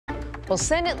Well,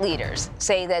 Senate leaders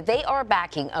say that they are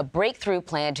backing a breakthrough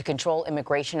plan to control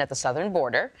immigration at the southern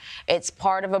border. It's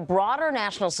part of a broader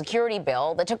national security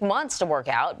bill that took months to work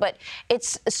out, but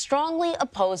it's strongly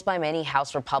opposed by many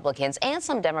House Republicans and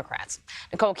some Democrats.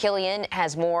 Nikole Killion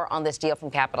has more on this deal from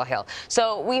Capitol Hill.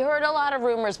 So we heard a lot of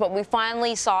rumors, but we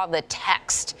finally saw the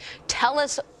text. Tell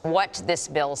us what this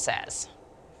bill says.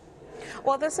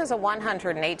 Well, this is a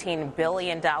 $118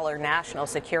 billion national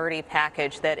security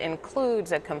package that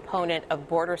includes a component of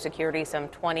border security, some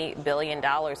 $20 billion.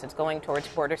 It's going towards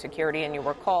border security. And you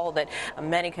recall that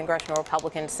many congressional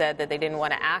Republicans said that they didn't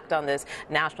want to act on this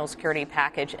national security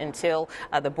package until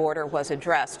the border was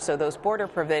addressed. So those border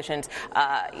provisions,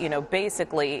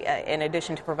 basically, in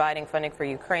addition to providing funding for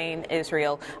Ukraine,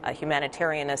 Israel,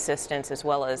 humanitarian assistance, as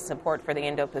well as support for the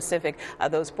Indo-Pacific,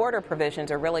 those border provisions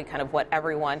are really kind of what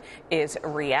everyone is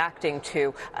reacting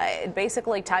to. It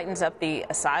basically tightens up the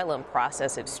asylum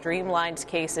process. It streamlines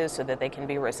cases so that they can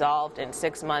be resolved in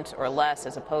 6 months or less,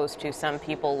 as opposed to some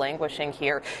people languishing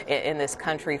here in this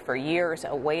country for years,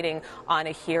 waiting on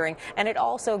a hearing. And it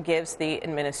also gives the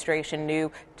administration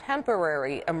new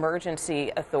temporary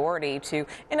emergency authority to,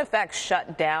 in effect,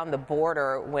 shut down the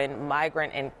border when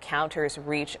migrant encounters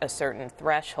reach a certain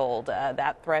threshold.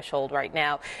 That threshold right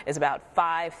now is about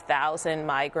 5,000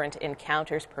 migrant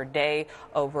encounters per day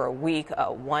over a week.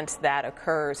 Once that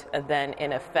occurs, then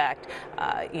in effect,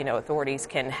 authorities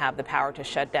can have the power to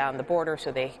shut down the border,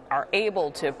 so they are able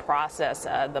to process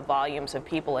the volumes of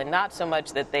people, and not so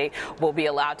much that they will be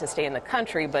allowed to stay in the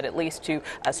country, but at least to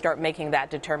start making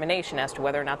that determination as to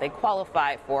whether or not they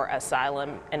qualify for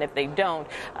asylum. And if they don't,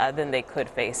 then they could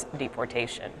face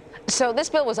deportation. So this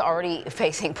bill was already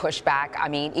facing pushback. I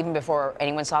mean, even before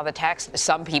anyone saw the text,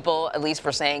 some people at least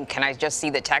were saying, can I just see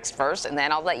the text first and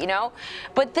then I'll let you know?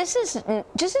 But this is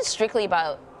strictly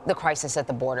about the crisis at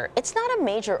the border. It's not a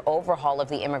major overhaul of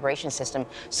the immigration system.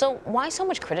 So why so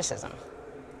much criticism?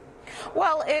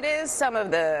 Well, it is some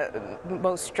of the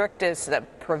most strictest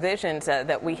provisions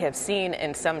that we have seen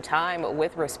in some time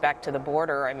with respect to the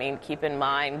border. I mean, keep in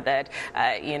mind that,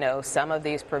 some of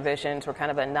these provisions were kind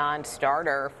of a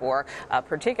non-starter for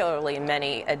particularly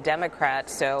many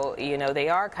Democrats. So, they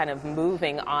are kind of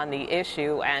moving on the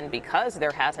issue. And because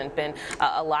there hasn't been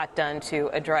a lot done to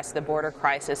address the border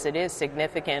crisis, it is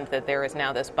significant that there is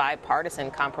now this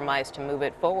bipartisan compromise to move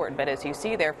it forward. But as you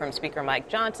see there from Speaker Mike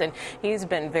Johnson, he's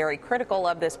been very critical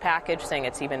of this package, saying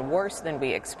it's even worse than we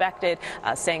expected,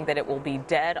 saying that it will be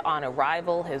dead on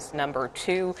arrival. His number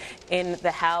 2 in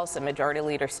the House, Majority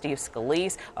Leader Steve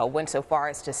Scalise, went so far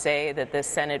as to say that this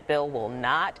Senate bill will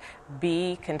not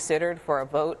be considered for a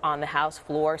vote on the House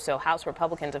floor. So House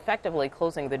Republicans effectively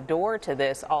closing the door to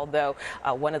this, although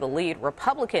one of the lead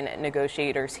Republican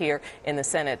negotiators here in the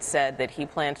Senate said that he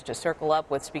plans to circle up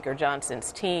with Speaker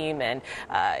Johnson's team and,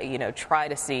 try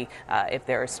to see if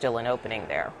there is still an opening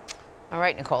there. All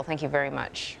right, Nikole, thank you very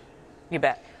much. You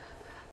bet.